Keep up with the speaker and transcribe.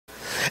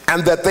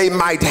and that they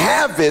might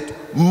have it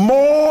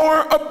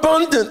more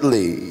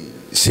abundantly.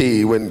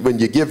 See, when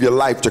you give your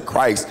life to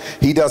Christ,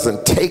 he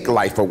doesn't take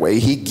life away.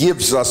 He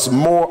gives us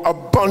more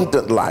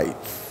abundant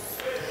life.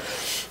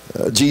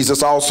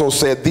 Jesus also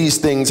said, these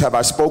things have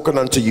I spoken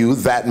unto you,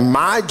 that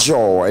my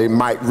joy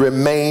might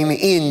remain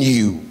in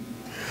you,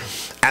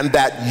 and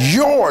that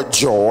your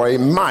joy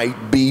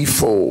might be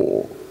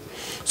full.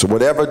 So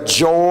whatever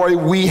joy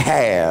we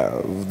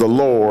have, the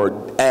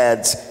Lord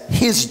adds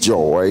his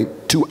joy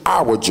to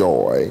our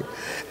joy,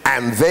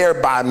 and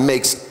thereby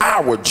makes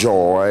our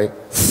joy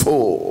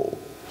full.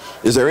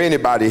 Is there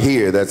anybody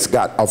here that's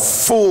got a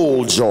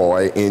full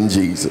joy in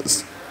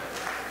Jesus?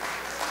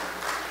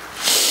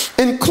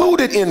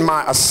 Included in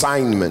my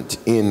assignment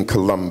in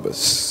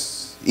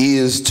Columbus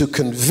is to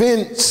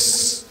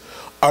convince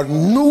a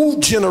new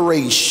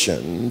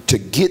generation to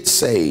get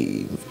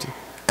saved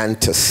and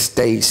to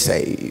stay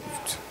saved.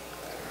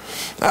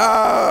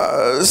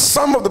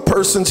 Some of the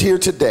persons here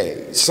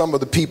today, some of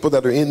the people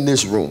that are in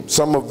this room,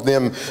 some of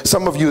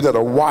you that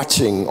are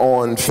watching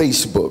on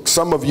Facebook,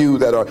 some of you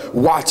that are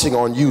watching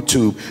on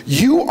YouTube,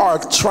 you are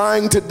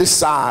trying to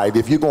decide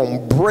if you're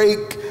going to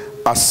break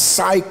a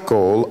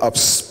cycle of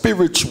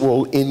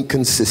spiritual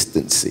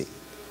inconsistency,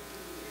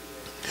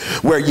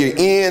 where you're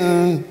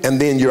in and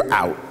then you're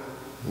out,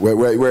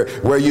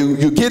 where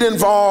you get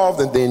involved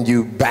and then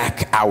you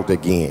back out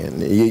again.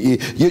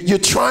 You're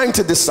trying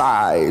to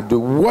decide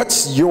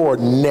what's your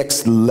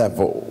next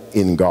level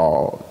in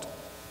God.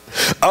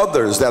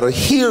 Others that are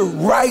here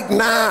right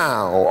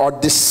now are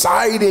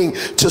deciding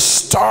to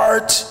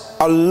start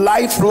a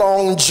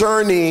lifelong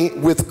journey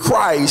with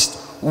Christ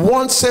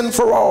once and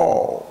for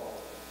all.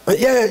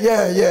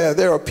 Yeah,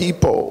 there are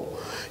people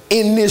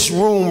in this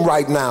room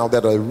right now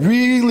that are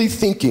really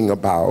thinking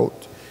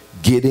about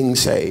getting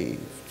saved.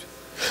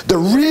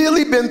 They've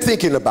really been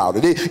thinking about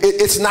it.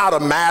 It's not a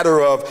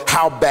matter of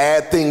how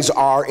bad things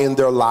are in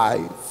their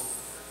life.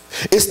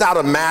 It's not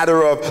a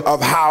matter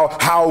of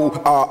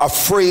how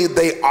afraid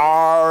they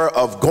are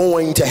of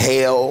going to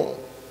hell.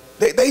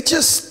 They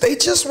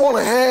just want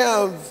to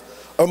have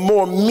a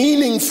more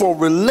meaningful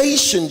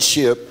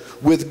relationship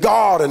with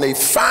God, and they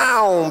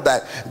found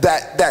that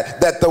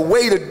the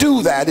way to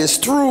do that is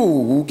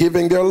through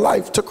giving their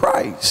life to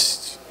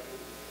Christ.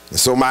 And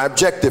so my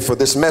objective for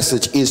this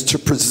message is to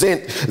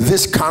present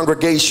this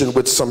congregation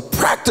with some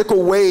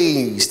practical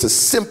ways to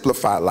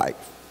simplify life.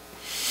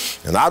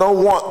 And I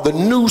don't want the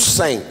new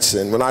saints,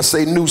 and when I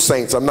say new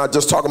saints, I'm not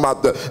just talking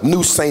about the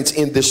new saints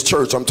in this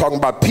church. I'm talking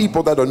about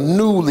people that are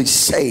newly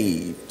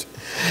saved.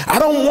 I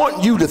don't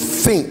want you to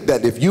think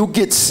that if you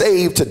get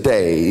saved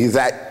today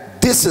that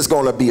this is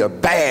going to be a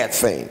bad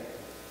thing.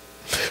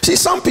 See,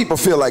 some people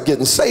feel like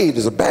getting saved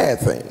is a bad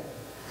thing.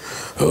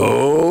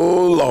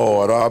 Oh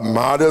Lord, I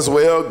might as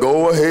well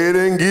go ahead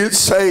and get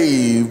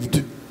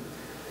saved.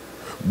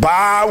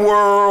 Bye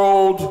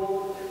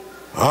world,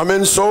 I'm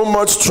in so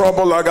much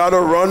trouble I gotta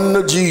run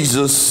to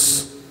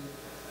Jesus.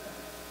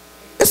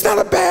 It's not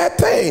a bad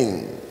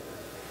thing.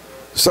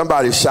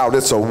 Somebody shout,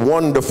 it's a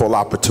wonderful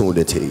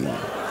opportunity.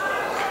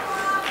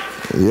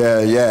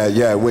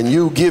 Yeah. When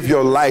you give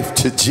your life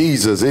to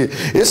Jesus,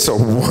 it's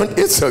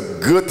a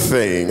good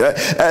thing.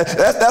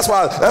 That's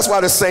why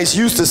the saints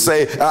used to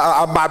say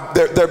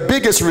their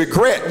biggest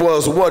regret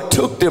was what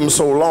took them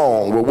so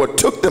long. Well, what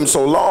took them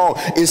so long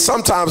is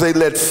sometimes they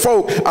let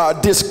folk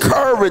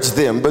discourage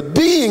them. But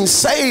being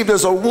saved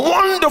is a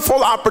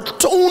wonderful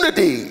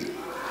opportunity.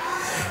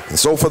 And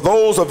so for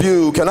those of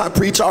you, can I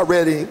preach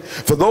already?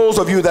 For those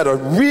of you that are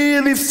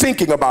really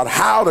thinking about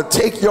how to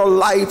take your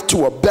life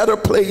to a better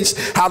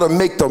place, how to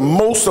make the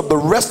most of the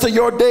rest of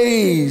your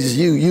days,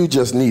 you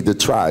just need to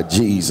try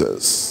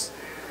Jesus.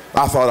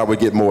 I thought I would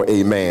get more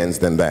amens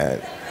than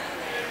that.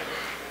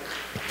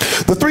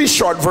 The three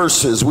short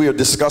verses we are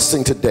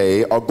discussing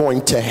today are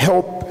going to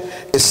help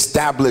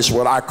establish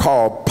what I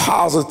call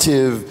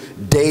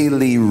positive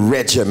daily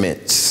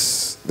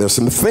regiments. There's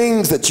some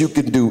things that you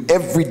can do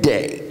every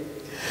day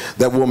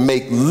that will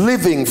make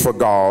living for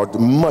God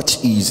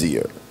much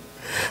easier.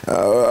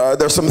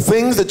 There's some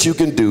things that you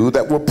can do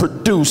that will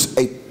produce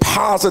a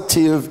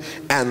positive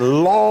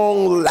and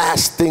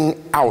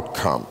long-lasting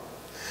outcome.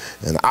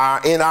 And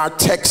in our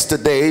text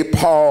today,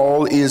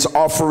 Paul is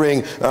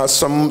offering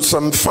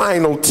some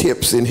final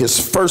tips in his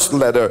first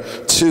letter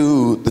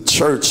to the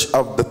church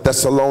of the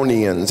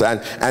Thessalonians.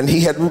 And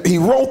he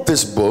wrote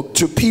this book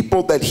to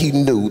people that he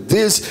knew.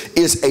 This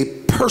is a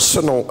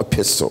personal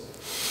epistle.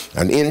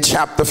 And in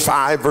chapter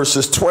 5,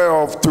 verses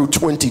 12 through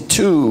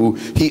 22,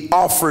 he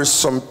offers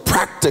some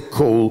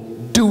practical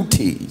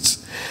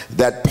duties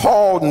that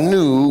Paul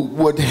knew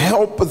would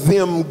help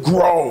them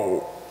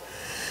grow.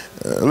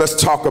 Let's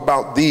talk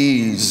about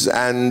these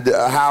and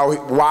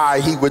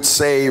why he would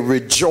say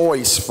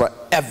rejoice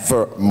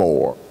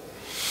forevermore.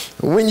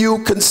 When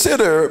you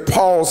consider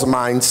Paul's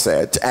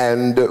mindset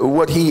and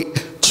what he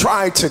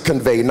tried to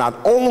convey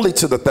not only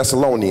to the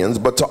Thessalonians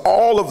but to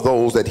all of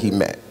those that he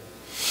met,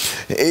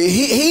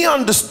 he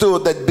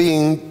understood that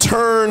being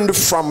turned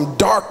from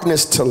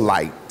darkness to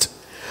light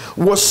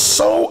was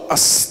so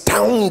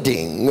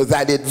astounding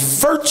that it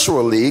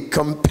virtually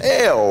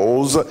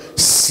compels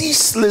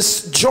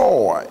ceaseless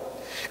joy.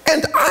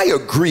 And I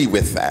agree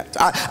with that.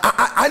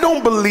 I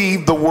don't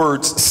believe the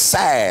words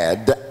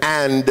sad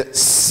and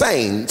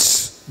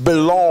saints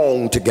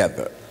belong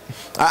together.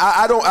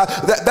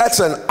 That's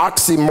an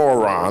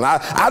oxymoron.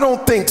 I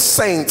don't think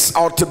saints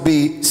ought to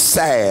be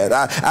sad.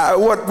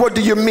 What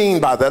do you mean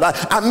by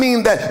that? I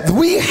mean that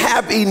we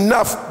have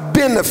enough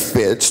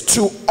benefits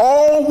to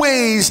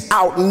always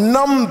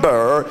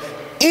outnumber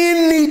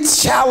any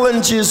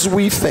challenges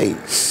we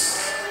face.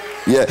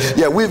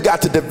 Yeah, we've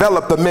got to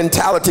develop the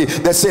mentality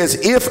that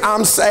says, if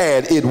I'm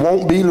sad, it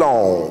won't be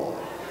long.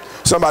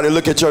 Somebody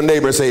look at your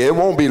neighbor and say, it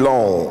won't be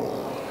long.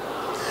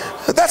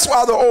 That's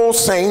why the old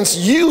saints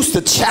used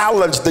to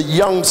challenge the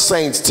young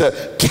saints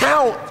to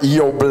count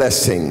your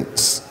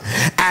blessings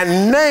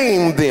and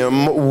name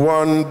them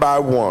one by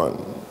one.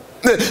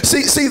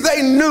 See,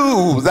 they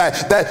knew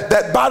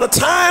that by the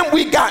time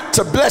we got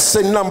to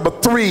blessing number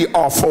 3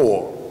 or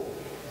 4,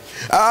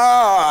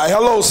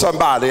 hello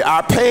somebody,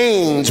 our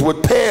pains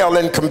would pale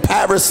in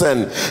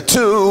comparison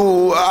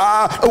to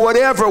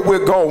whatever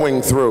we're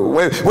going through.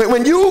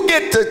 When you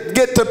get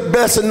to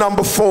blessing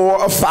number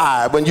 4 or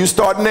 5, when you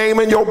start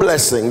naming your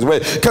blessings,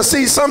 because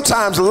see,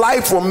 sometimes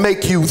life will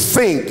make you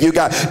think you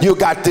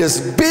got this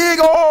big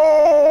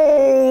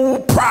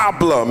old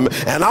problem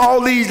and all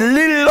these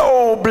little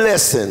old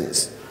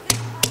blessings.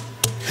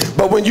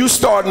 But when you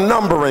start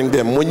numbering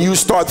them, when you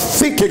start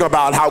thinking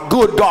about how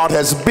good God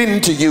has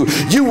been to you,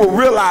 you will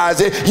realize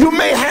that you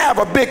may have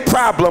a big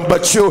problem,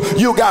 but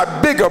you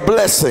got bigger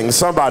blessings.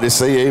 Somebody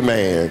say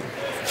amen.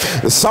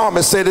 The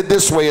psalmist said it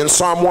this way in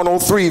Psalm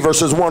 103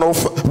 verses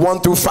 1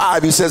 through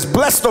 5. He says,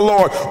 bless the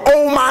Lord,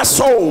 oh my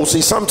soul.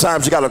 See,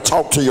 sometimes you got to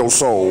talk to your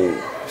soul.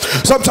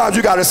 Sometimes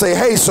you got to say,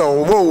 hey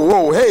soul,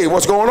 whoa, hey,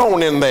 what's going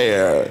on in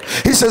there?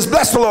 He says,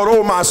 bless the Lord,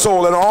 oh my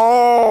soul, and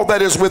all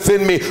that is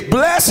within me.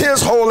 Bless his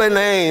holy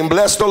name.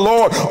 Bless the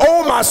Lord,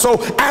 oh my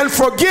soul, and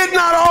forget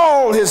not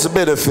all his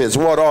benefits.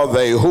 What are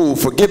they? Who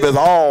forgiveth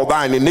all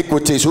thine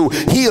iniquities, who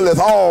healeth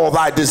all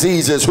thy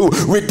diseases, who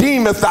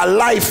redeemeth thy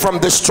life from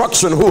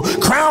destruction, who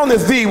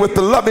crowneth thee with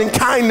the loving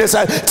kindness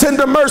and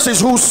tender mercies,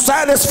 who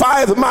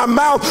satisfieth my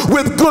mouth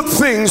with good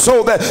things,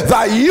 so that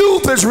thy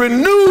youth is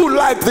renewed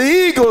like the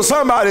eagle.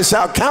 Somebody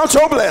shall count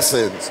your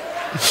blessings.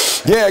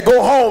 Yeah,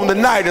 go home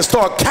tonight and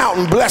start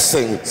counting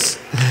blessings.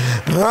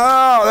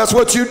 Oh, that's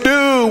what you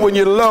do when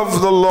you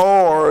love the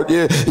Lord.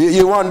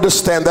 You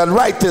understand that.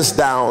 Write this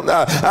down.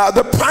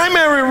 The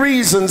primary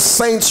reason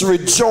saints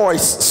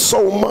rejoice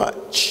so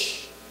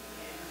much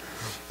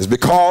is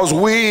because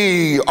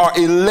we are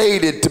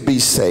elated to be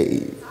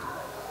saved.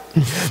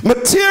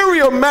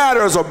 Material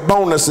matters are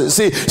bonuses.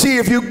 See,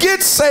 if you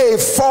get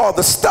saved for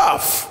the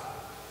stuff,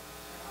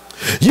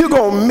 you're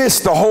gonna miss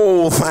the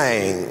whole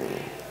thing.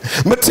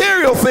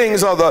 Material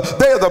things they're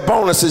the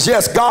bonuses.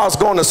 Yes, God's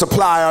going to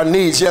supply our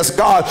needs. Yes,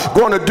 God's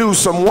going to do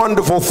some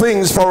wonderful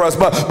things for us.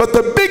 But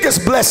the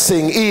biggest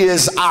blessing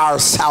is our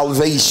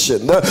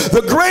salvation.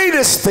 The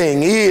greatest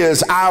thing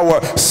is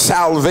our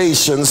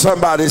salvation.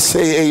 Somebody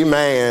say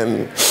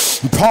amen.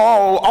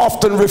 Paul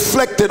often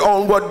reflected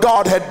on what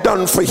God had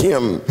done for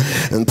him.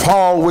 And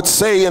Paul would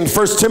say in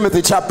 1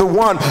 Timothy chapter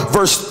 1,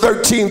 verse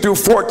 13 through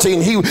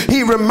 14,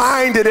 he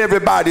reminded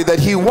everybody that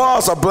he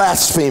was a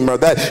blasphemer,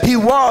 that he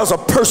was a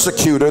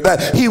persecutor,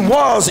 that he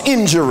was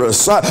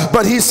injurious.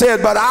 But he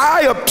said, but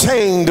I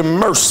obtained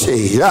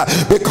mercy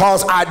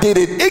because I did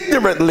it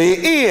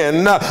ignorantly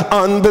in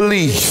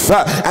unbelief.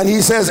 And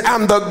he says,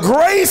 and the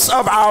grace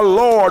of our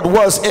Lord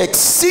was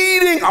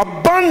exceeding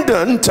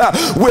abundant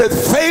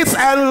with faith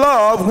and love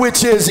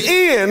which is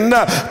in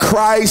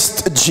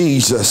Christ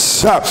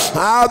Jesus.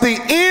 The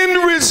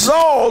end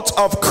result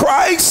of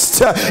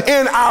Christ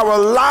in our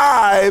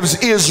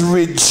lives is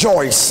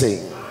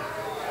rejoicing.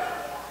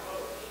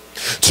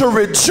 To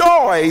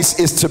rejoice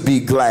is to be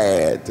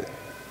glad.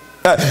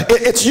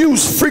 It's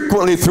used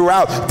frequently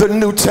throughout the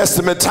New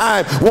Testament.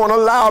 Time won't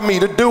allow me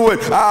to do it,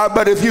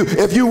 but if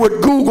you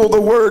would Google the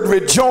word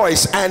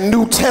rejoice and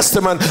New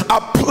Testament,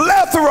 a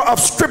plethora of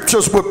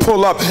scriptures would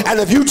pull up, and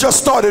if you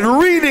just started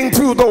reading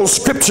through those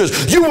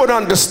scriptures, you would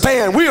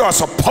understand we are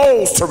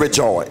supposed to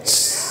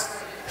rejoice.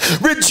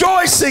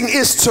 Rejoicing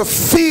is to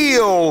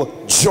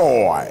feel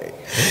joy.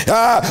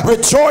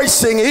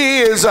 Rejoicing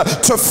is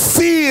to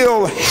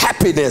feel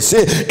happiness.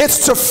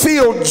 It's to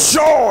feel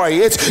joy.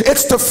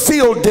 It's to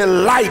feel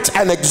delight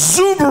and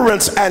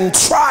exuberance and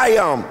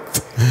triumph.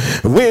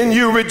 When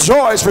you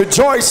rejoice,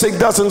 rejoicing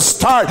doesn't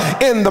start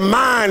in the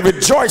mind.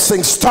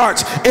 Rejoicing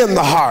starts in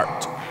the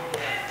heart.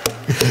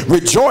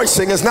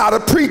 Rejoicing is not a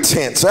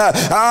pretense.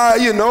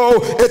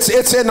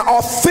 It's an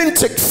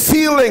authentic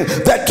feeling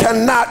that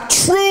cannot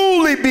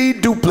truly be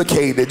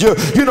duplicated.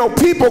 You know,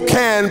 people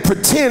can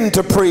pretend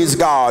to praise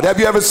God. Have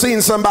you ever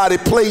seen somebody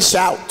play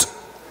shout?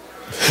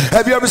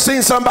 Have you ever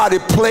seen somebody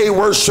play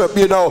worship?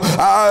 You know,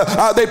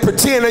 they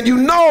pretend, and you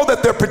know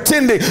that they're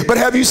pretending. But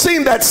have you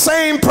seen that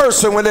same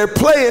person when they're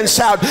playing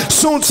shout?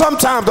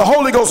 Sometimes the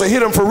Holy Ghost will hit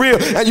them for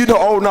real, and you know,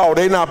 oh no,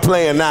 they're not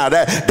playing now.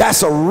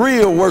 That's a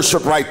real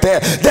worship right there.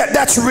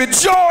 That's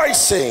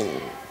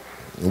rejoicing.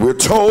 We're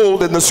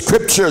told in the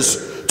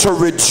scriptures to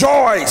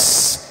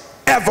rejoice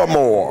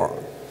evermore,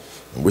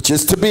 which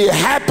is to be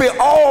happy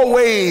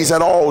always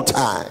at all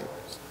times.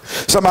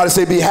 Somebody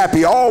say, be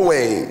happy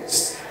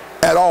always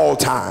at all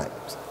times.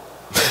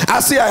 I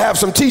see I have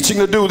some teaching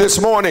to do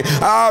this morning.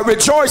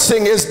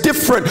 Rejoicing is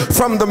different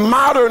from the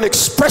modern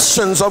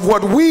expressions of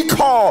what we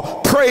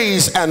call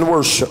praise and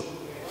worship.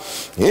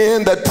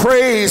 In that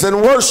praise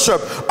and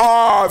worship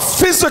are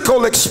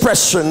physical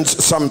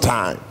expressions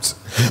sometimes,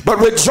 but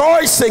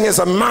rejoicing is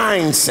a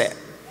mindset.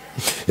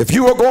 If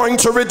you are going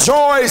to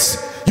rejoice,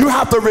 you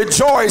have to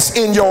rejoice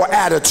in your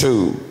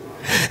attitude.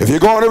 If you're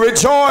going to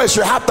rejoice,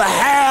 you have to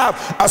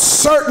have a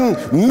certain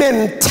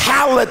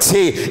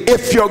mentality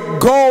if you're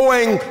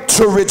going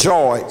to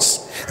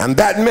rejoice. And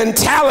that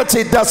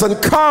mentality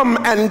doesn't come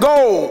and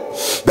go.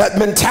 That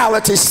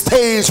mentality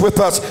stays with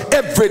us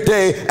every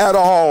day at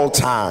all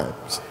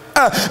times.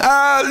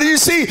 You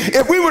see,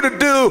 if we were to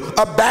do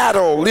a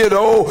battle, you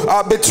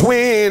know,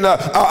 between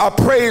a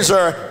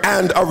praiser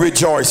and a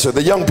rejoicer,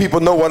 the young people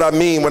know what I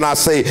mean when I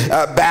say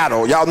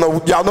battle. Y'all know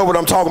what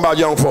I'm talking about,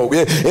 young folk.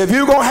 If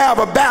you're gonna have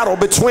a battle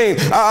between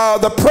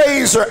the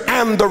praiser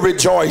and the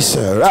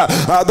rejoicer,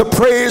 the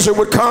praiser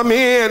would come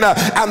in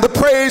and the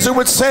praiser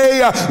would say,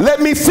 let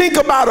me think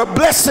about a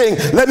blessing,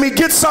 let me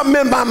get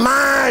something in my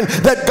mind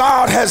that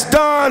God has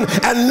done,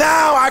 and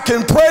now I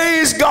can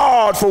praise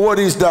God for what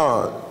he's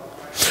done.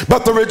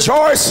 But the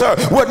rejoicer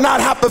would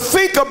not have to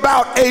think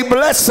about a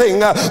blessing.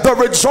 The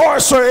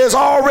rejoicer is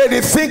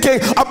already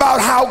thinking about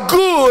how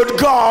good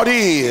God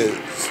is.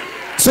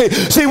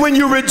 See, when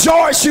you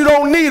rejoice, you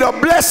don't need a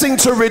blessing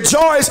to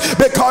rejoice,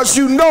 because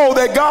you know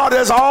that God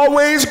is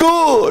always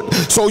good.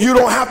 So you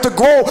don't have to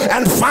go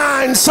and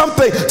find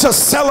something to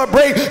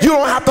celebrate. You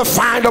don't have to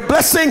find a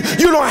blessing.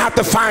 You don't have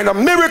to find a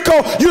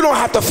miracle. You don't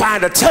have to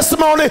find a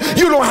testimony.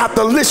 You don't have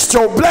to list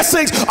your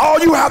blessings. All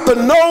you have to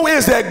know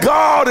is that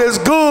God is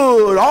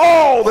good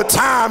all the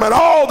time, and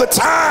all the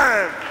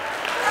time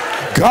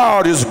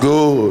God is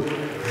good.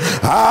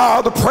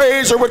 The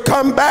praiser would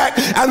come back,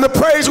 and the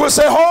praiser would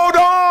say, hold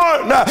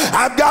on,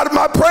 I've got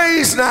my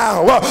praise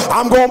now.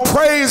 I'm going to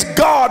praise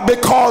God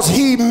because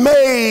he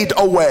made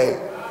a way.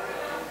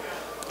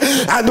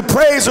 And the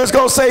praiser is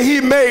going to say, he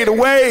made a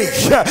way.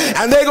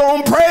 And they're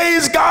going to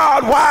praise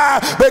God. Why?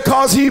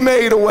 Because he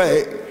made a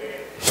way.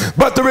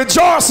 But the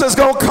rejoicer is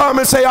going to come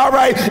and say, all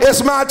right,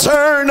 it's my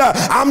turn.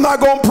 I'm not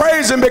going to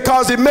praise him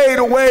because he made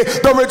a way.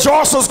 The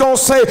rejoicer is going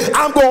to say,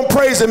 I'm going to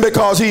praise him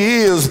because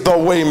he is the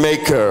way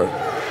maker.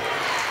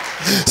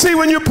 See,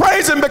 when you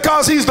praise him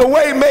because he's the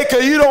way maker,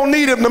 you don't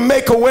need him to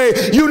make a way.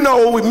 You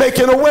know,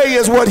 making a way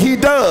is what he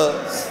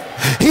does.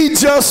 He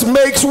just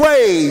makes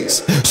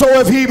ways. So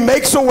if he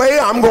makes a way,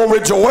 I'm going to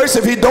rejoice.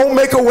 If he don't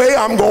make a way,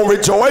 I'm going to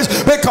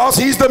rejoice, because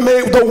he's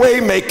the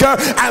way maker,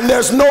 and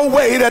there's no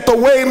way that the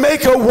way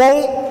maker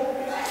won't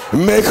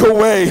make a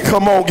way.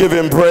 Come on, give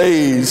him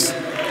praise.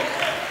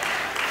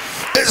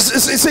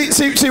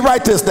 See,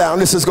 write this down.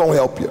 This is going to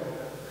help you.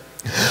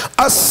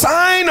 A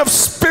sign of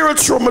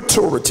spiritual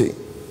maturity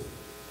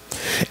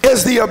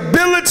is the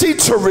ability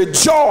to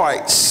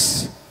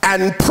rejoice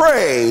and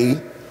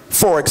pray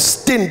for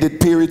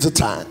extended periods of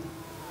time.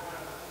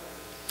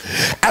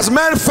 As a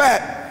matter of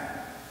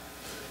fact,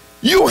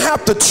 you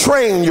have to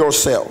train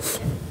yourself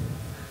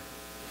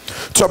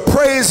to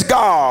praise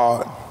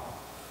God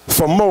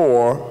for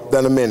more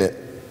than a minute.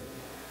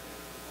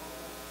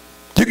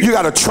 You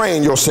got to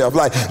train yourself,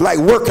 like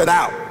working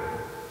out,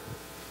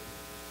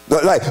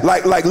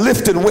 like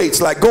lifting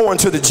weights, like going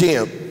to the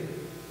gym.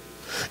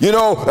 You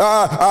know,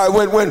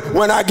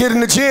 when I get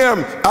in the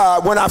gym,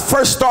 when I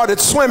first started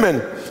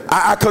swimming,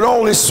 I could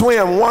only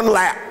swim one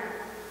lap.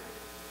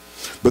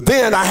 But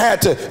then I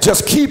had to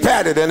just keep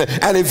at it,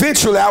 and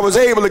eventually I was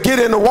able to get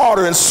in the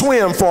water and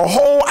swim for a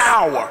whole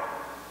hour.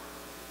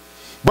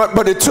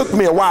 But it took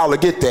me a while to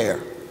get there.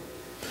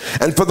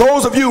 And for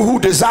those of you who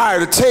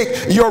desire to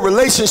take your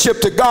relationship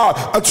to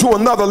God to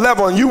another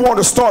level, and you want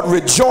to start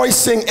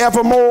rejoicing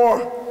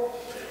evermore,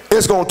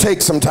 it's going to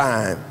take some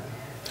time.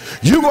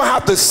 You're going to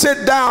have to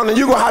sit down and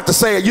you're going to have to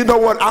say, you know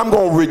what, I'm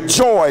going to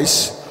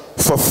rejoice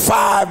for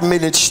 5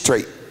 minutes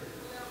straight.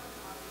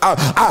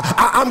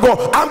 I'm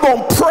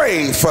going to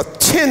pray for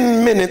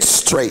 10 minutes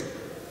straight.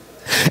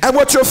 And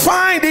what you'll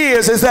find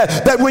is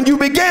that when you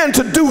begin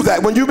to do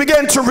that, when you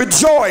begin to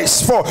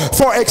rejoice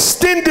for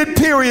extended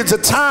periods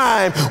of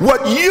time,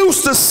 what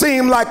used to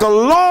seem like a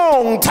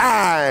long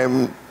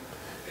time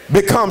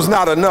becomes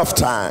not enough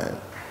time.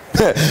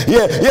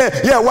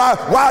 Yeah.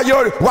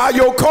 While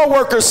your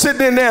co-worker's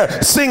sitting in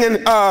there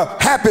singing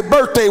happy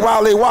birthday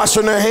while they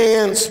washing their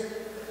hands,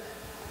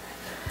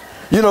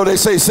 You know, they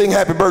say sing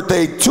happy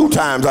birthday 2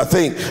 times, I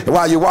think,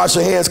 while you wash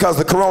your hands because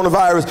of the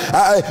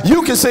coronavirus.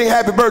 You can sing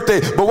happy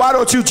birthday, but why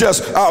don't you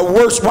just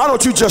why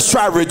don't you just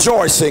try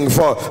rejoicing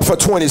for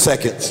 20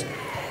 seconds?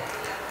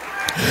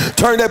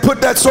 Turn that, put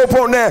that soap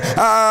on there.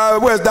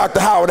 Where's Dr.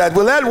 Howard at?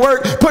 Will that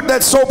work? Put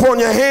that soap on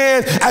your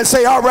hand and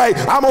say, all right,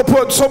 I'm going to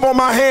put soap on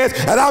my hands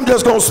and I'm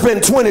just going to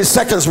spend 20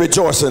 seconds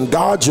rejoicing.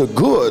 God, you're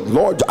good.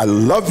 Lord, I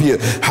love you.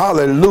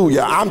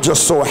 Hallelujah. I'm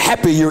just so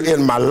happy you're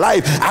in my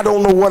life. I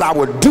don't know what I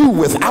would do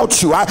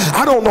without you.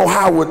 I don't know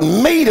how I would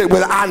made it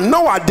with. I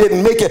know I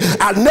didn't make it.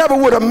 I never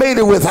would have made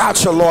it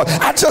without you, Lord.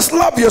 I just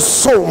love you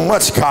so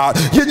much, God.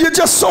 You're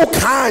just so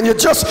kind. You're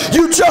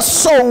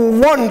just so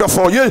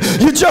wonderful. You're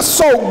just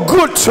so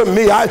good to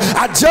me.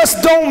 I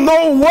just don't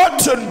know what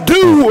to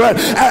do.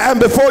 And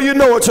before you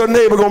know it, your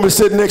neighbor gonna be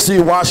sitting next to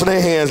you washing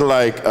their hands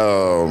like,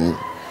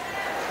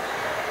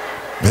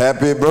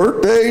 happy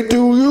birthday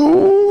to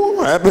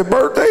you. Happy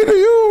birthday to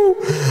you.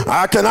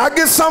 Can I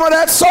get some of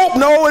that soap?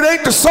 No, it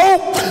ain't the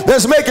soap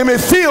that's making me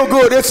feel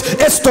good.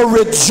 It's the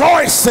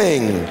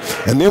rejoicing.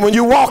 And then when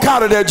you walk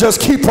out of there,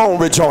 just keep on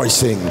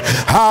rejoicing.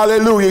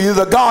 Hallelujah. You're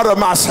the God of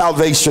my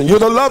salvation. You're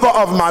the lover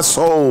of my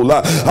soul.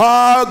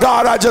 Oh,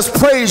 God, I just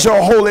praise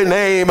your holy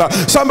name.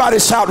 Somebody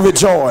shout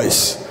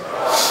rejoice.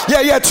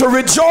 Yeah, to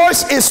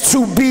rejoice is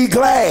to be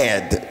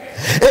glad.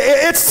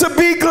 It's to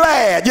be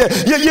glad.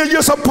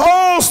 You're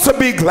supposed to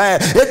be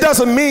glad. It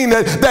doesn't mean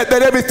that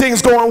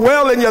everything's going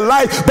well in your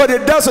life, but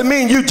it doesn't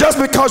mean you, just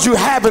because you're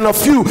having a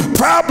few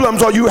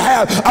problems or you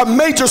have a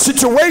major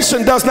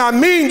situation, does not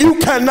mean you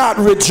cannot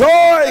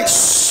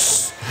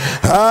rejoice.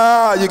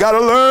 You got to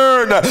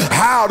learn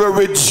how to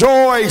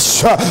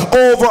rejoice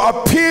over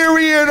a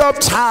period of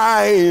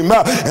time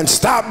and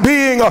stop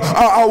being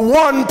a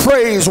one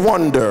praise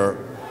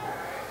wonder.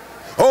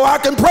 Oh, I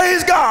can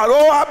praise God.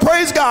 Oh, I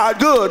praise God.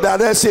 Good. Now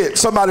that's it.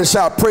 Somebody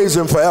shout, praise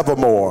him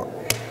forevermore.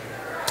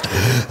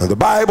 And the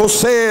Bible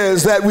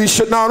says that we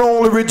should not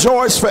only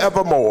rejoice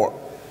forevermore,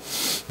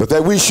 but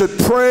that we should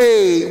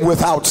pray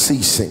without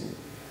ceasing.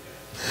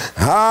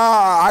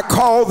 I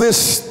call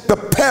this the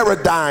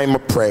paradigm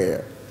of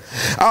prayer,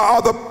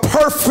 or the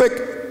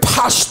perfect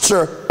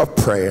posture of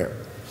prayer.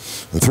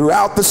 And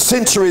throughout the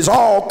centuries,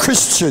 all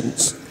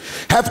Christians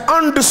have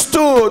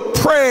understood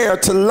prayer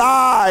to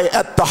lie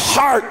at the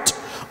heart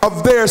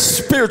of their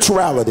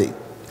spirituality.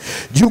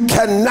 You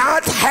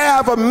cannot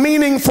have a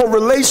meaningful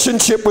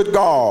relationship with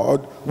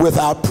God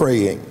without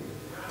praying.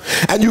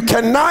 And you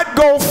cannot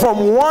go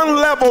from one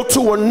level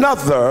to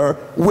another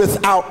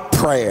without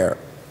prayer.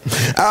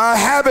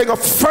 Having a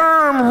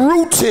firm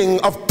rooting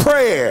of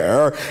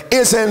prayer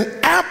is an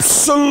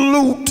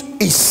absolute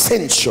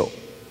essential.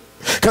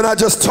 Can I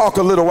just talk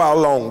a little while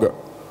longer?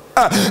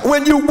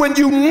 When you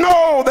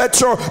know that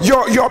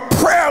your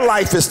prayer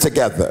life is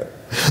together,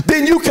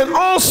 then you can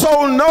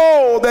also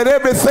know that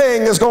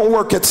everything is going to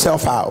work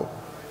itself out.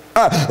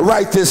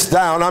 Write this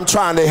down. I'm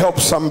trying to help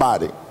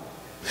somebody.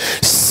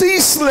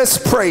 Ceaseless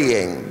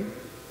praying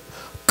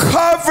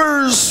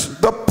covers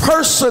the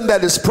person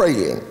that is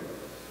praying.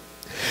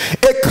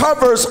 It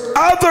covers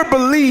other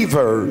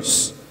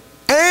believers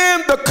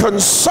and the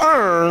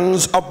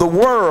concerns of the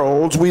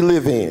world we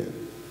live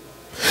in.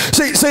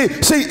 See,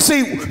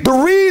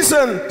 the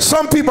reason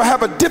some people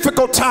have a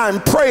difficult time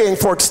praying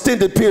for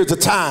extended periods of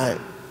time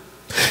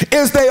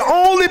is they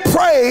only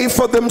pray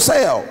for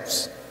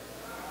themselves.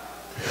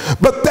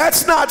 But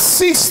that's not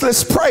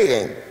ceaseless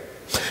praying.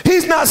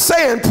 He's not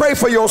saying pray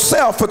for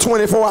yourself for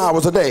 24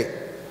 hours a day.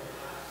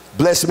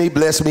 Bless me,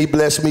 bless me,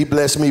 bless me,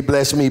 bless me,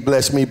 bless me,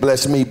 bless me,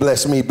 bless me,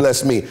 bless me,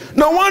 bless me.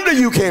 No wonder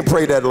you can't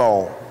pray that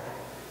long.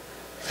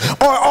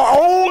 Or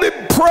only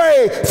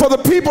pray for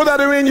the people that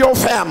are in your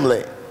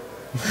family.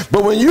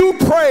 But when you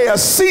pray a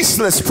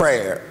ceaseless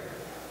prayer,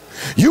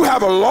 you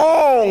have a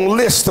long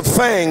list of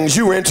things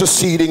you're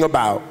interceding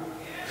about.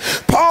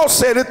 Paul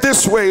said it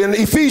this way in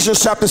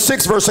Ephesians chapter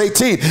 6 verse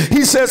 18.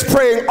 He says,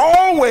 praying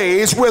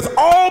always with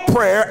all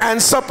prayer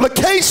and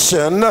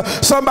supplication,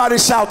 somebody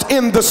shout,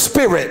 in the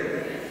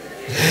Spirit,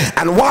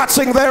 and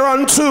watching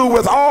thereunto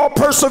with all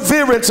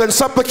perseverance and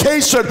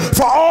supplication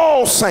for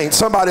all saints.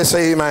 Somebody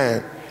say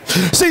amen.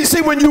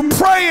 See, when you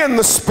pray in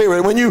the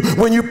Spirit, when you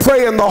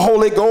pray in the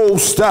Holy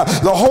Ghost,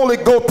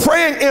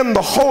 praying in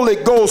the Holy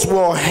Ghost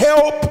will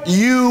help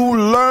you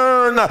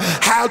learn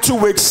how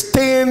to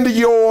extend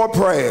your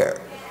prayer.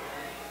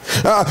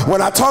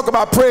 When I talk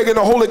about praying in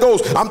the Holy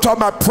Ghost, I'm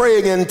talking about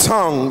praying in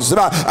tongues.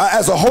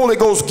 As the Holy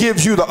Ghost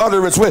gives you the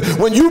utterance.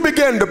 When you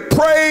begin to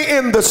pray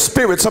in the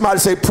Spirit, somebody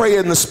say pray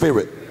in the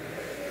Spirit.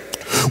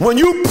 When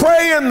you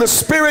pray in the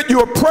Spirit,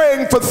 you're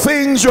praying for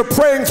things, you're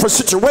praying for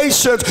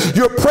situations,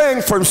 you're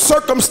praying for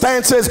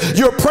circumstances,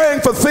 you're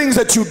praying for things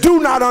that you do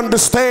not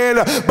understand,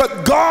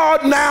 but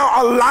God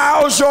now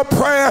allows your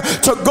prayer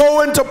to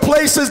go into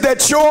places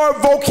that your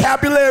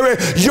vocabulary,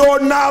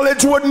 your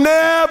knowledge would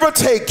never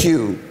take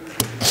you.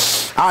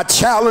 I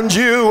challenge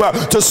you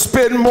to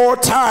spend more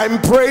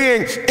time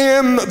praying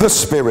in the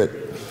Spirit.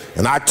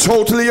 And I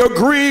totally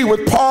agree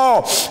with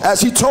Paul as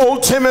he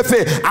told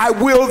Timothy, I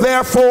will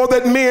therefore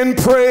that men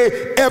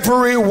pray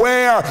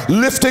everywhere,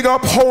 lifting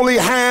up holy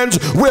hands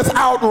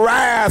without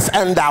wrath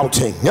and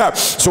doubting.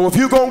 So if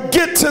you're going to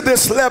get to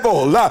this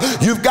level,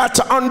 you've got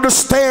to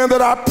understand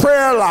that our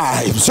prayer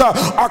lives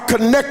are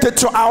connected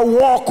to our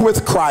walk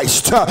with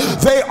Christ.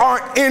 They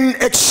are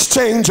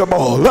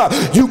inexchangeable.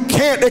 You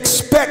can't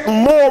expect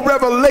more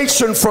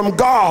revelation from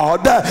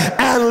God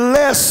and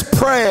less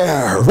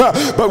prayer.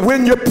 But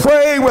when you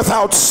pray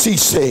without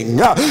ceasing,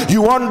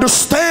 you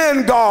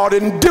understand God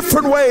in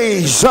different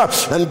ways,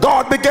 and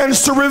God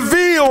begins to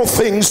reveal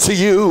things to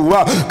you.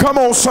 Come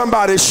on,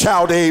 somebody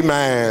shout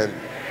amen.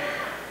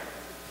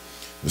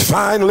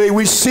 Finally,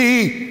 we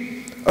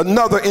see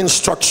another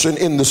instruction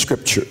in the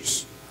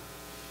scriptures,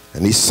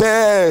 and he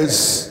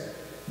says,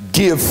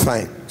 give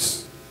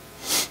thanks.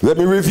 Let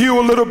me review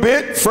a little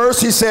bit.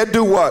 First he said,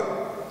 do what?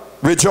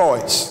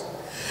 Rejoice.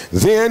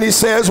 Then he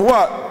says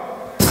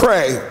what?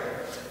 Pray.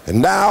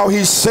 And now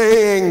he's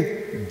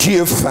saying,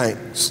 give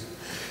thanks.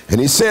 And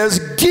he says,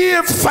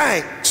 give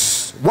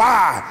thanks.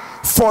 Why?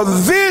 For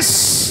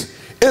this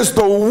is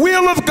the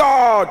will of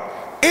God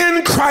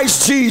in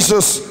Christ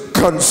Jesus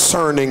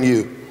concerning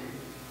you.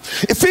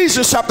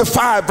 Ephesians chapter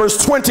 5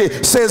 verse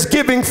 20 says,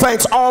 giving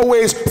thanks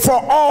always for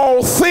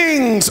all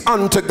things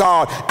unto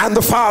God and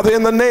the Father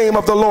in the name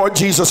of the Lord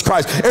Jesus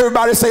Christ.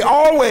 Everybody say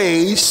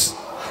always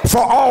for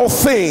all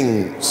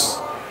things.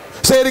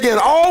 Say it again,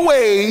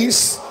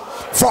 always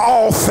for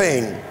all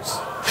things.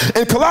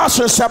 In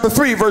Colossians chapter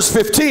 3 verse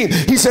 15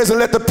 he says, and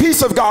let the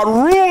peace of God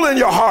rule in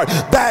your heart,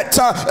 that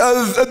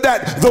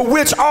the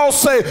which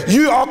also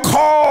you are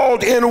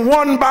called in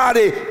one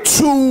body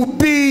to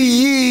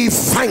be ye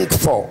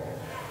thankful.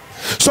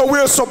 So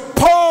we're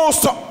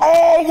supposed to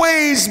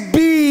always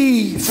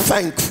be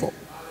thankful.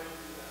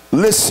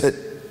 Listen,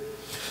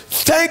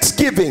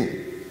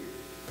 thanksgiving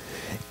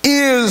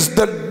is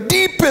the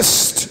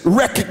deepest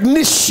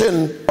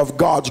recognition of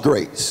God's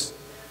grace.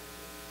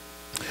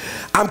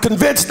 I'm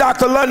convinced,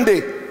 Dr.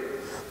 Lundy,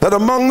 that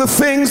among the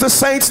things the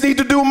saints need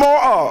to do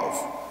more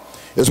of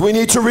is we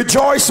need to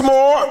rejoice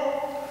more,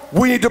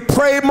 we need to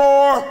pray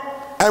more,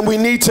 and we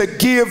need to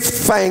give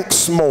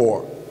thanks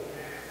more.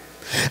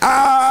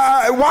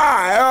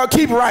 Why?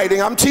 Keep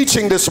writing. I'm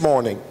teaching this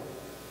morning.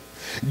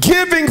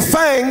 Giving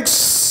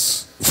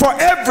thanks for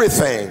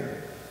everything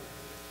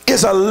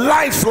is a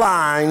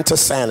lifeline to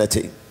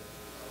sanity.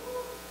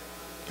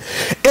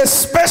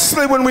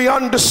 Especially when we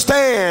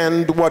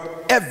understand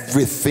what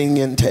everything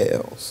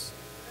entails.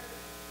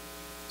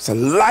 It's a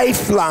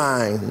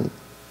lifeline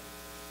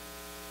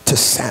to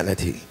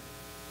sanity.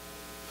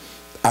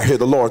 I hear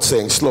the Lord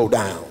saying, slow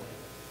down.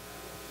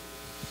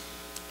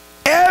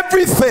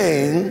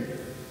 Everything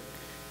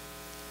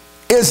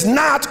is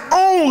not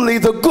only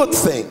the good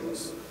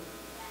things.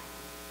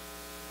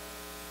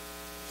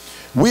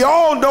 We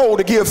all know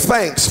to give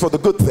thanks for the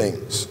good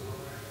things.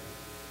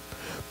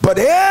 But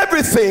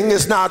everything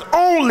is not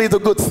only the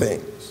good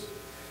things.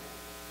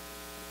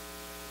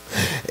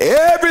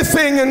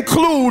 Everything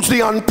includes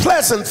the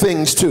unpleasant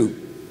things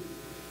too.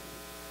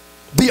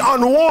 The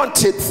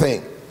unwanted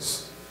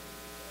things.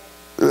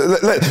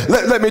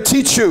 Let me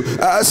teach you.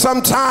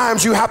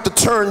 Sometimes you have to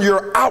turn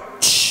your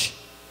ouch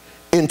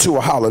into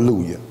a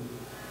hallelujah.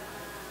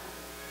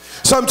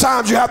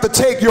 Sometimes you have to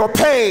take your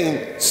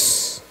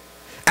pains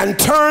and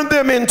turn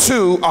them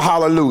into a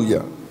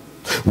hallelujah.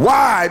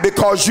 Why?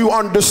 Because you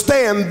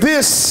understand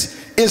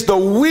this is the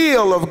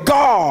will of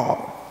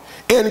God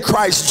in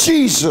Christ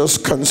Jesus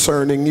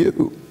concerning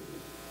you.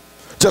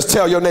 Just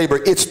tell your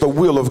neighbor, it's the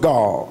will of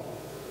God.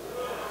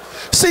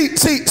 See,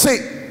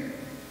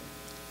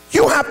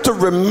 you have to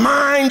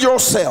remind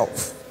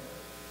yourself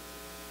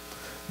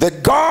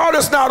that God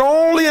is not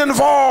only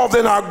involved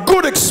in our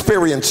good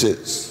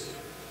experiences,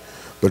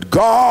 but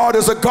God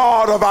is a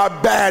God of our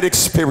bad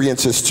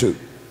experiences too.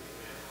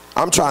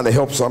 I'm trying to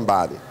help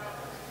somebody.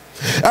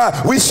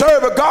 We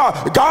serve a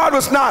God. God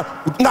was not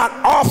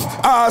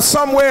off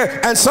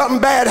somewhere and something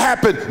bad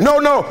happened.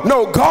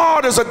 No.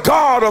 God is a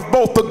God of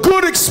both the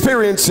good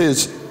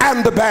experiences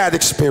and the bad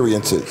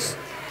experiences.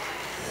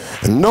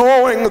 And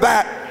knowing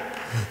that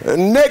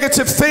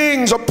negative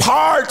things are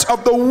part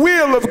of the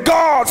will of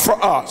God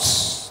for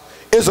us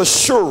is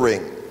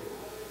assuring.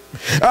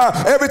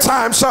 Every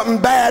time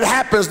something bad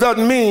happens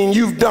doesn't mean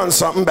you've done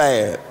something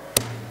bad.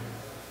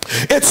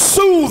 It's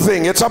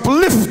soothing, it's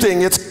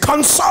uplifting, it's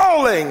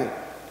consoling.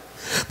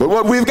 But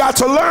what we've got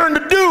to learn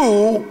to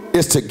do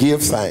is to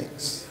give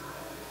thanks.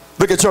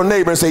 Look at your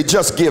neighbor and say,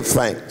 just give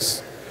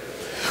thanks.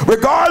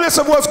 Regardless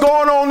of what's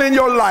going on in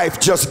your life,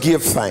 just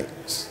give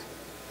thanks.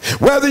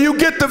 Whether you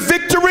get the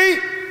victory,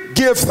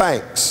 give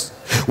thanks.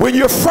 When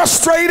you're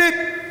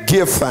frustrated,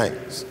 give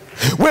thanks.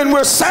 When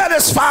we're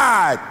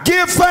satisfied,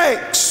 give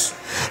thanks.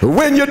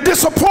 When you're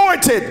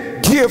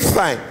disappointed, give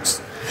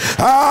thanks.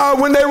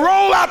 When they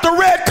roll out the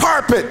red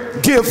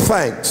carpet, give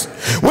thanks.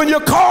 When you're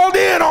called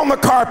in on the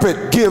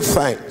carpet, give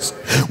thanks.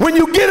 When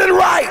you get it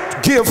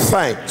right, give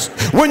thanks.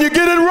 When you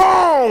get it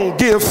wrong,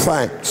 give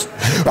thanks.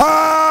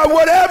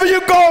 Whatever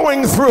you're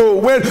going through,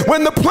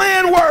 when the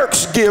plan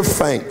works, give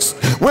thanks.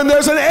 When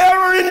there's an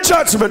error in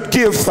judgment,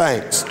 give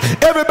thanks.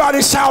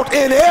 Everybody shout,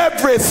 in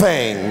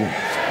everything,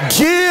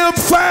 give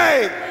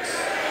thanks.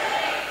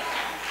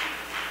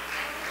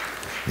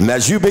 And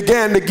as you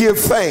begin to give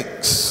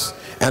thanks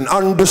and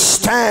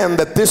understand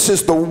that this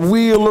is the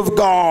will of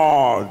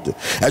God,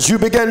 as you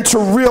begin to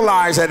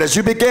realize that, as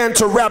you begin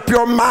to wrap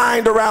your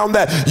mind around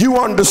that, you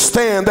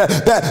understand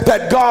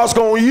that God's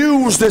going to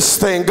use this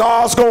thing.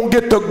 God's going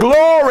to get the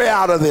glory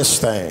out of this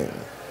thing.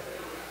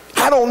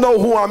 I don't know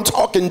who I'm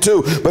talking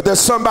to, but there's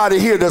somebody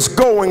here that's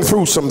going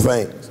through some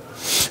things.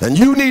 And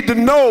you need to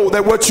know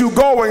that what you're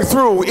going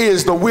through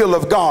is the will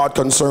of God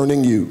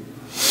concerning you.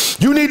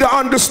 You need to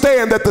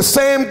understand that the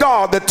same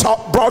God that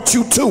brought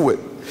you to it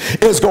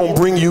is going to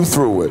bring you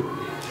through it.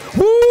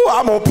 Woo,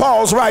 I'm going to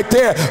pause right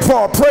there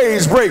for a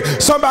praise break.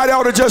 Somebody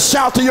ought to just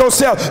shout to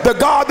yourself, the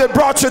God that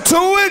brought you to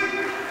it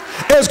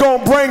is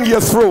going to bring you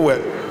through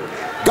it.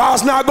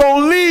 God's not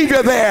going to leave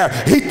you there.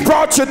 He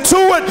brought you to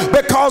it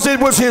because it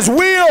was his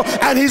will,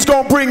 and he's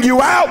going to bring you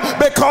out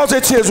because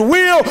it's his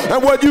will.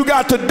 And what you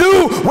got to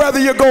do, whether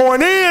you're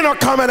going in or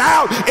coming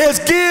out, is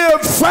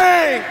give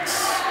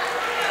thanks.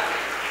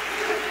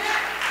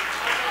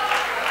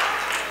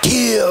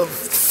 Give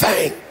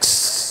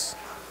thanks.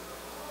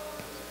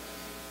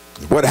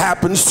 What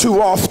happens too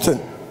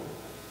often,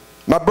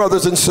 my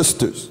brothers and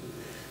sisters,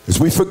 is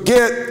we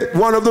forget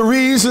one of the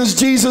reasons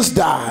Jesus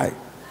died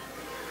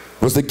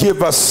was to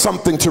give us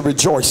something to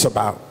rejoice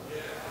about,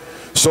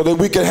 so that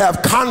we can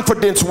have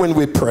confidence when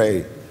we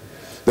pray,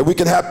 that we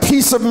can have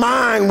peace of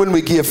mind when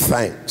we give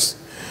thanks,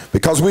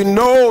 because we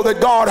know that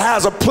God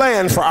has a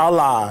plan for our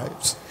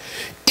lives.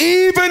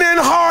 Even in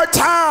hard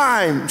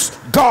times,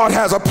 God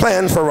has a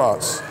plan for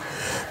us,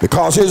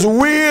 because his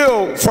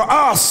will for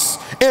us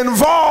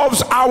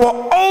involves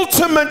our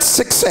ultimate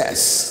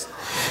success.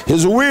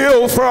 His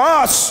will for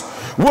us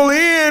will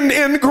end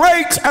in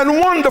great and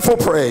wonderful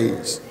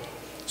praise.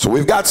 So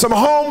we've got some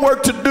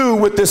homework to do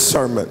with this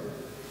sermon.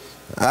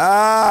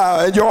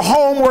 And your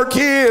homework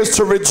is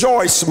to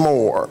rejoice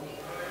more.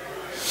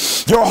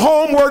 Your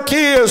homework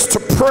is to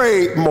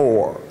pray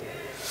more.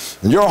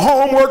 Your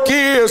homework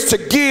is to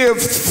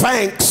give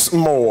thanks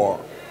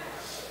more.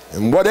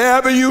 And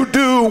whatever you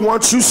do,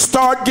 once you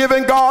start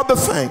giving God the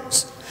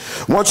thanks,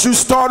 once you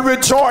start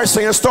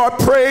rejoicing and start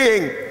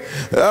praying,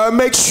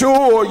 make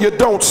sure you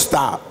don't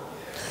stop.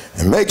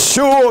 And make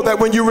sure that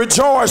when you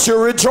rejoice,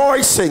 you're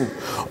rejoicing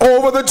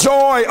over the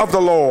joy of the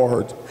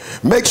Lord.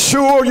 Make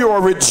sure you are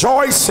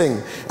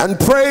rejoicing and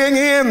praying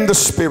in the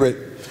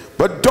Spirit.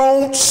 But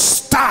don't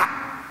stop.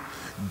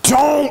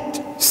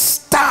 Don't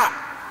stop.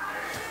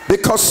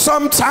 Because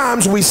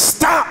sometimes we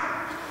stop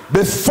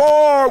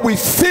before we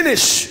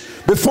finish,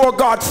 before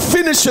God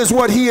finishes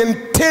what he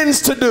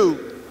intends to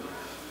do.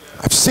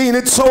 I've seen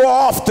it so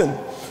often.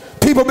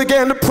 People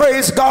began to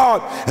praise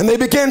God, and they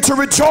began to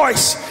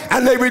rejoice,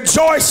 and they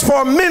rejoiced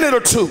for a minute or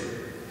two,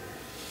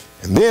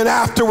 and then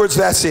afterwards,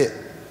 that's it.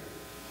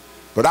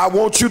 But I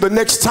want you, the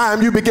next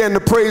time you begin to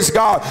praise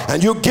God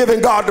and you're giving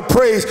God the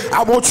praise,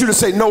 I want you to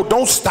say, no,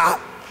 don't stop.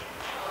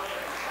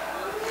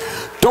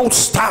 Don't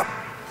stop.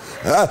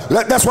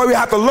 That's why we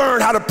have to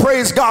learn how to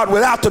praise God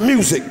without the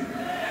music.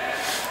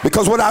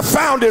 Because what I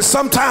found is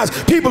sometimes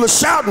people are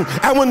shouting,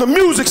 and when the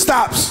music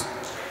stops,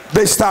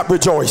 they stop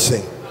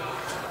rejoicing.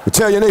 But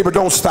tell your neighbor,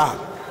 don't stop.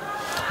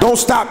 Don't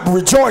stop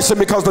rejoicing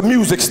because the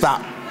music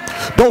stopped.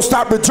 Don't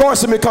stop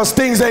rejoicing because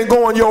things ain't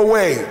going your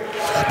way.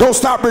 Don't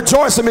stop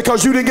rejoicing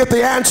because you didn't get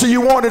the answer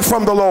you wanted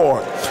from the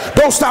Lord.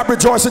 Don't stop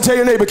rejoicing. Tell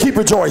your neighbor, keep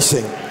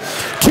rejoicing.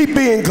 Keep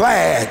being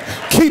glad.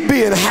 Keep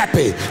being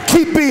happy.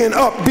 Keep being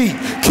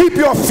upbeat. Keep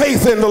your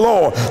faith in the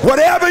Lord.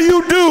 Whatever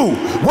you do,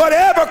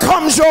 whatever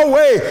comes your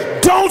way,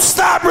 don't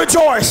stop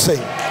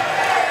rejoicing.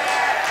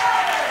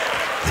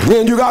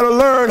 Then you got to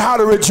learn how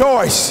to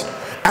rejoice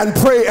and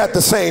pray at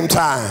the same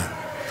time.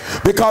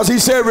 Because he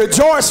said,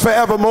 rejoice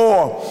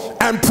forevermore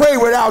and pray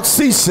without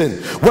ceasing.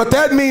 What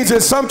that means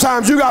is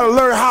sometimes you got to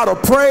learn how to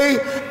pray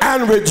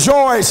and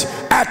rejoice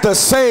at the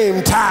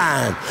same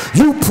time.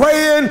 You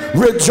praying,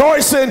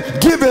 rejoicing,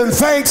 giving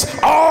thanks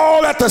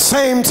all at the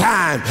same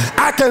time.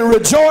 I can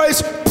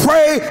rejoice,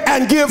 pray,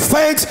 and give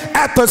thanks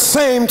at the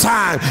same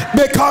time,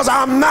 because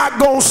I'm not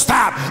going to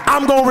stop.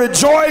 I'm going to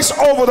rejoice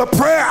over the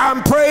prayer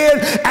I'm praying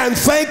and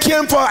thank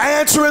him for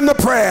answering the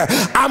prayer.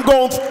 I'm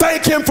going to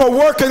thank him for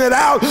working it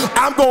out.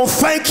 I'm going to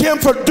thank him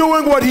for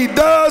doing what he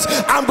does.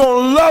 I'm going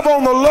to love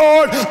on the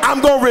Lord.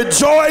 I'm going to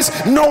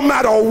rejoice no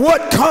matter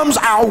what comes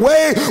our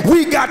way.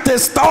 We got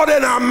this thought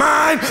in our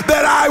mind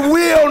that I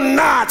will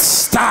not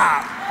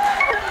stop.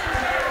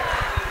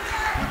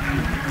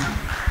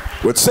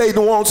 What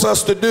Satan wants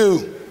us to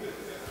do,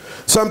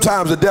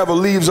 sometimes the devil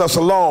leaves us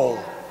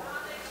alone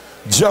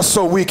just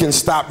so we can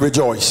stop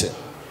rejoicing.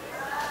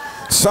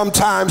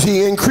 Sometimes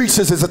he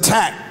increases his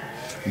attack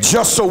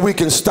just so we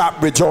can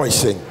stop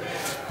rejoicing.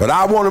 But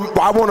I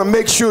want to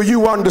make sure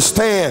you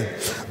understand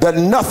that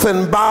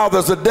nothing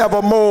bothers the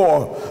devil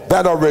more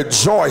than a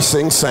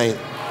rejoicing saint.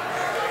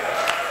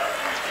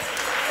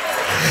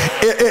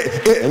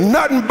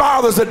 Nothing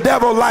bothers the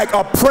devil like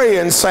a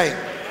praying saint.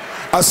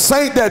 A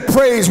saint that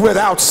prays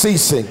without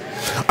ceasing.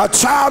 A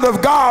child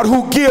of God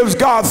who gives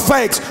God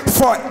thanks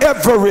for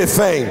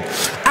everything.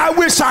 I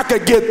wish I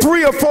could get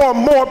 3 or 4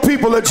 more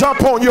people to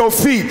jump on your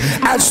feet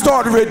and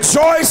start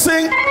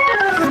rejoicing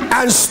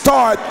and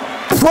start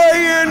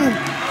praying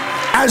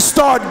and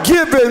start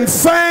giving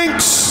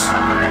thanks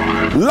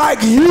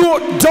like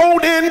you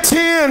don't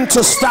intend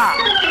to stop.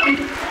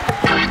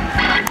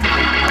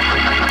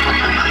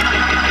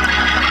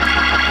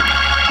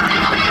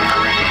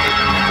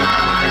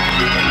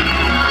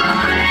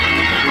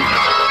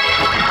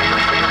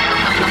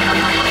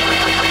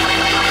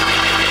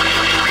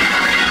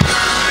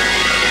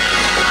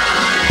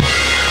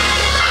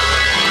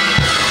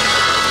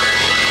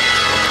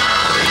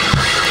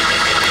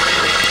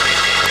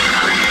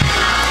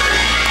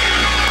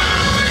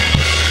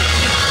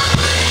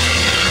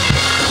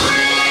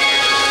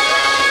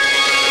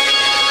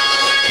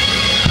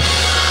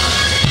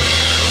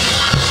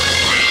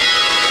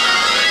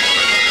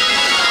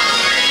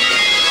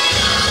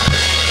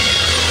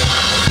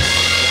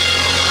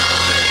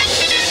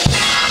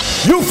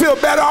 You feel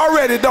better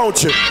already,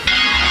 don't you?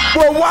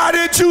 Well, why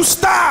did you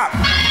stop?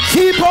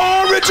 Keep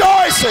on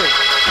rejoicing.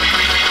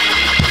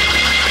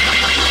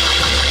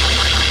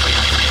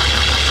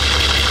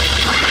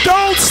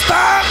 Don't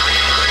stop.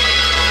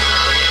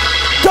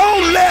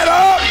 Don't let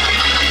up.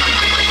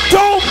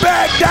 Don't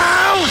back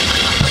down.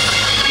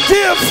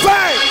 Give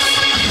thanks.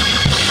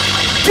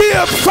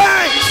 Give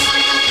thanks.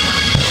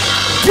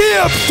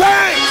 Give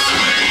thanks.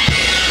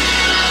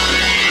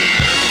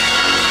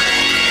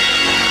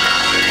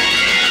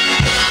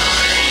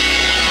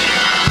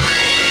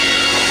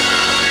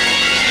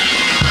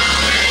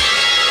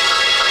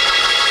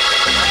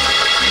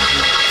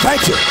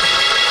 Thank you.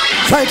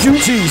 Thank you,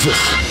 Jesus.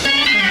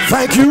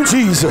 Thank you,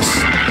 Jesus.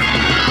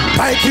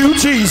 Thank you,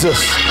 Jesus.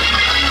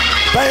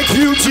 Thank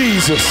you,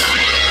 Jesus.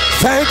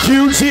 Thank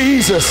you,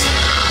 Jesus.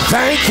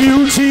 Thank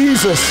you,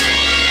 Jesus.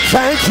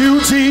 Thank you,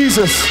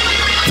 Jesus.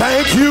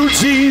 Thank you,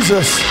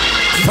 Jesus.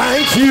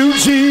 Thank you,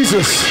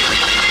 Jesus.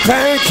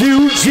 Thank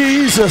you,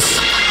 Jesus.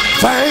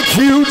 Thank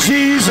you,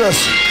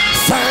 Jesus.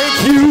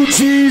 Thank you,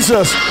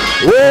 Jesus.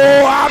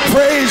 Oh, I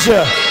praise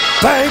you.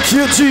 Thank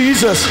you,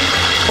 Jesus.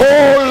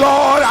 Oh,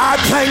 Lord, I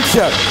thank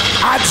you.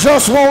 I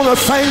just want to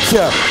thank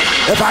you.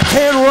 If I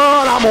can't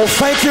run, I'm going to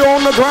thank you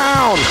on the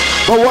ground.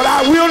 But what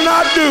I will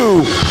not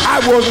do, I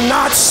will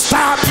not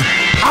stop.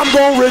 I'm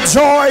going to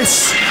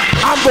rejoice.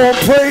 I'm going to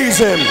praise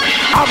him.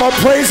 I'm going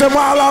to praise him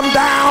while I'm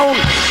down.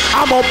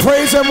 I'm going to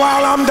praise him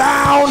while I'm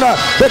down,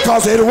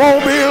 because it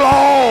won't be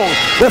long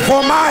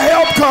before my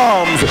help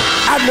comes.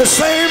 And the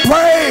same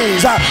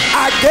praise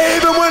I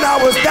gave him when I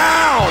was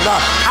down,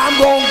 I'm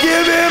going to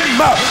give him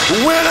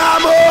when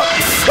I'm up.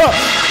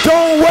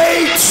 Don't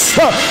wait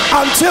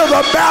until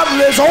the battle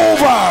is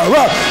over.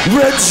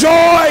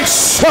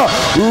 Rejoice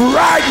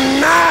right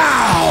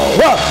now.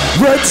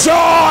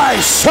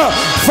 Rejoice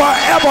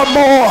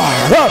forevermore.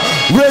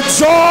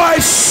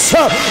 Rejoice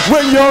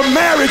when your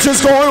marriage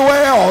is going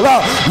well.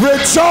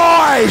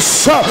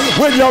 Rejoice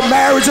when your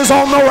marriage is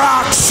on the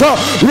rocks.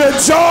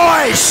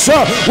 Rejoice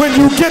when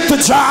you get the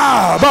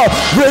job.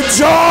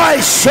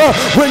 Rejoice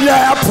when you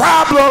have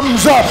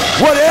problems.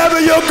 Whatever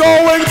you're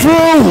going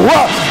through,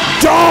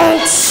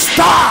 don't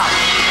stop.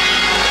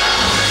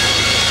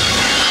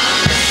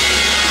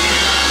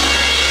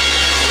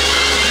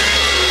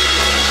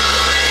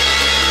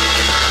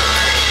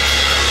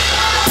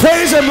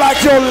 Praise him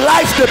like your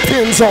life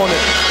depends on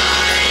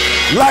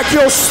it, like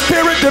your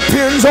spirit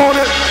depends on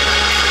it.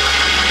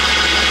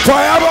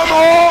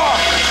 Forevermore,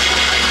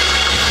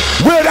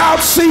 without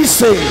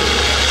ceasing,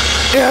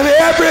 in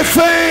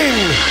everything,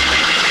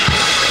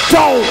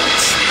 don't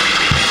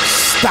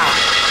stop.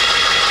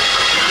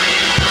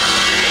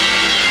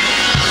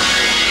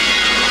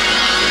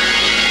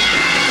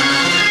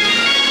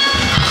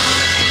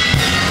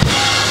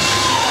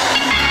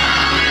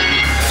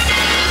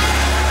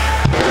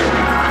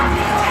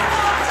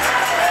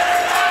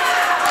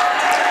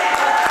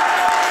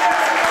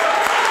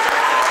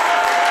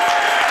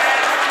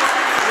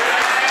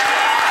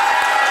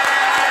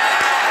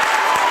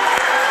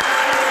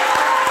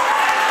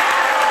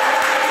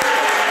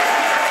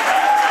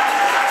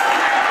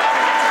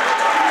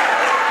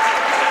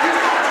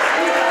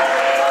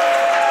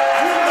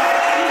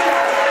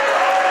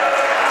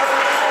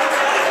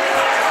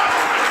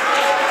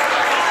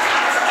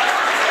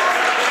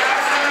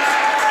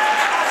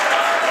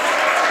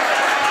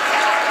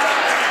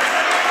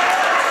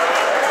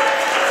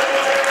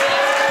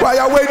 Why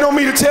y'all waiting on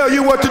me to tell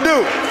you what to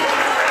do?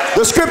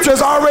 The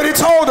scriptures already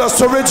told us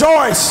to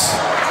rejoice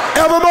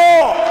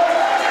evermore.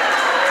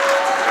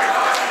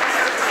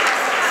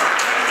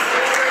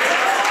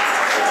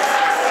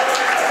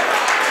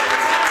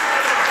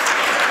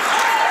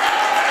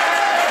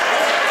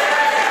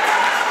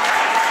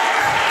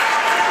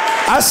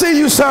 I see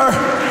you, sir.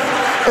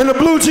 in the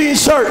blue jean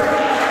shirt,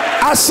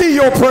 I see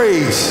your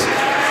praise.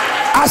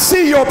 I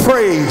see your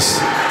praise.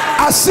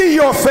 I see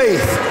your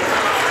faith.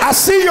 I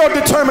see your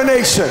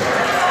determination.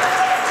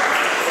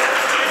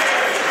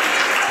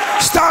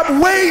 Stop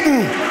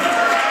waiting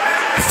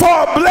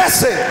for a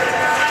blessing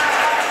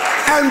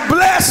and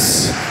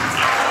bless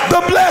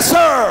the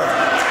blesser.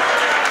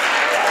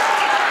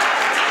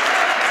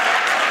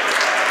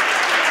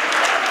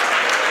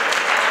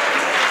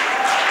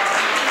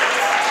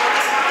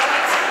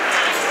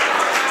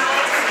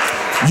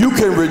 You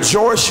can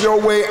rejoice your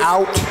way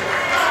out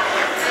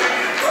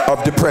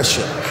of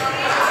depression.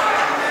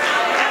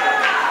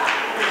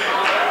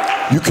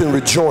 You can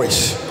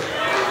rejoice.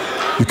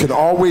 You can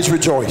always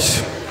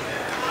rejoice.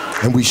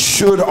 And we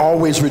should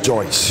always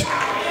rejoice.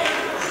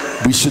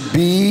 We should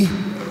be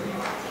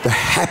the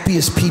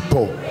happiest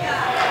people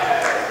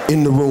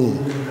in the room.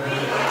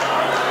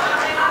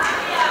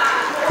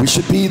 We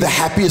should be the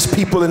happiest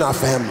people in our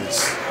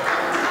families.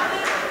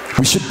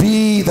 We should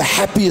be the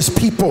happiest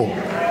people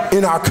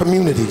in our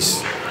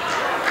communities,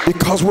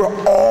 because we're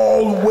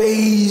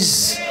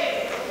always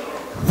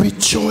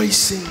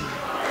rejoicing.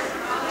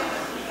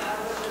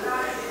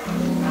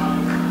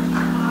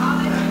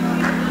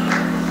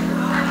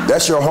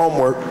 That's your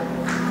homework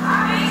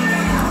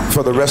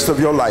for the rest of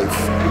your life.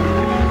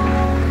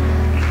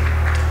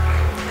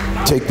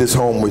 Take this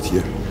home with you.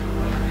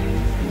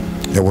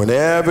 And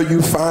whenever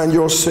you find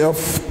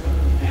yourself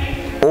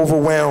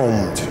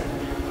overwhelmed,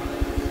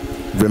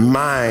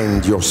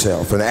 remind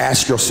yourself and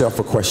ask yourself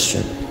a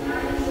question.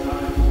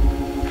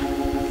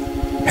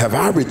 Have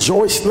I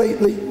rejoiced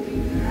lately?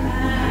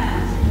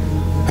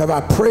 Have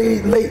I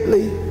prayed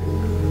lately?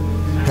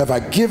 Have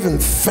I given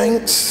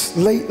thanks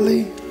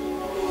lately?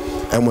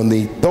 And when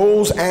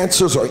those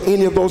answers or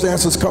any of those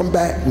answers come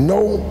back,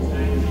 no,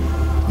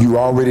 you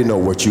already know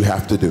what you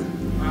have to do.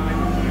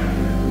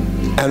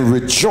 And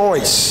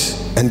rejoice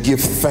and give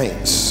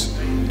thanks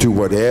to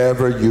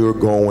whatever you're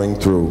going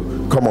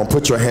through. Come on,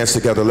 put your hands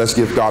together. Let's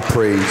give God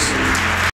praise.